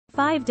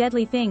5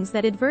 deadly things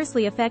that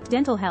adversely affect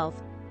dental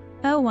health.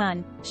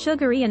 1.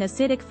 Sugary and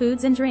acidic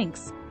foods and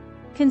drinks.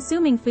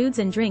 Consuming foods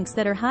and drinks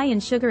that are high in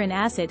sugar and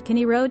acid can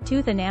erode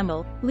tooth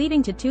enamel,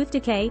 leading to tooth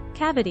decay,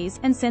 cavities,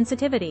 and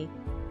sensitivity.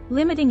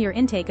 Limiting your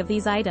intake of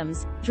these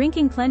items,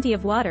 drinking plenty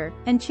of water,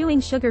 and chewing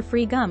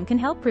sugar-free gum can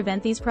help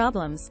prevent these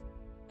problems.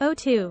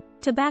 2.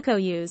 Tobacco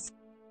use.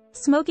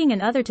 Smoking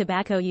and other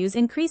tobacco use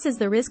increases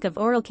the risk of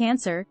oral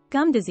cancer,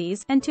 gum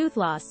disease, and tooth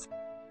loss.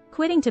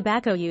 Quitting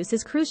tobacco use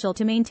is crucial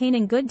to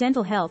maintaining good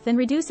dental health and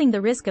reducing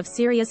the risk of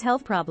serious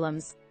health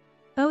problems.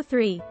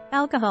 3.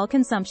 Alcohol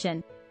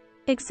consumption.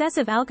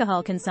 Excessive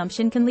alcohol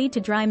consumption can lead to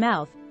dry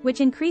mouth,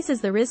 which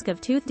increases the risk of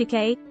tooth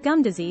decay,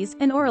 gum disease,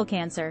 and oral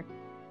cancer.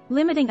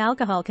 Limiting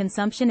alcohol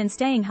consumption and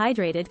staying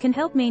hydrated can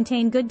help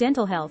maintain good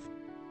dental health.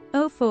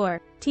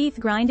 4. Teeth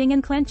grinding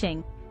and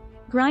clenching.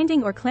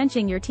 Grinding or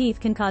clenching your teeth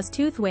can cause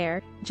tooth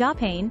wear, jaw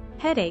pain,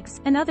 headaches,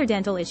 and other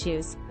dental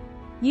issues.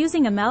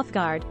 Using a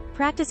mouthguard,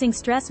 practicing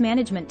stress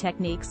management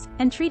techniques,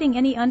 and treating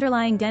any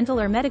underlying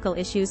dental or medical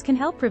issues can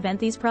help prevent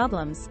these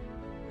problems.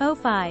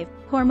 5.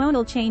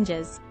 Hormonal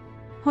changes.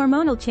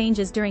 Hormonal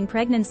changes during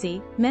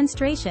pregnancy,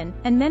 menstruation,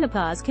 and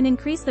menopause can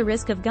increase the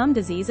risk of gum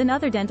disease and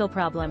other dental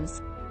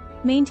problems.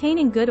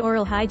 Maintaining good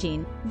oral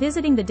hygiene,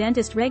 visiting the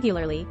dentist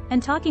regularly,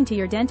 and talking to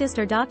your dentist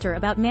or doctor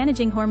about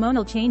managing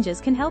hormonal changes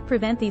can help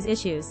prevent these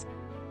issues.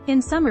 In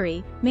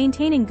summary,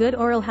 maintaining good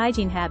oral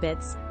hygiene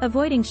habits,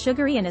 avoiding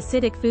sugary and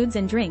acidic foods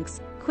and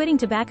drinks, quitting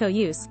tobacco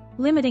use,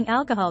 limiting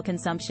alcohol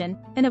consumption,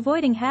 and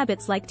avoiding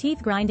habits like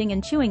teeth grinding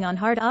and chewing on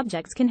hard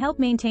objects can help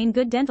maintain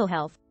good dental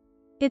health.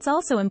 It's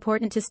also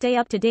important to stay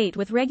up to date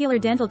with regular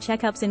dental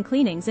checkups and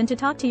cleanings and to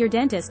talk to your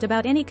dentist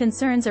about any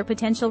concerns or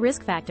potential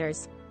risk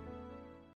factors.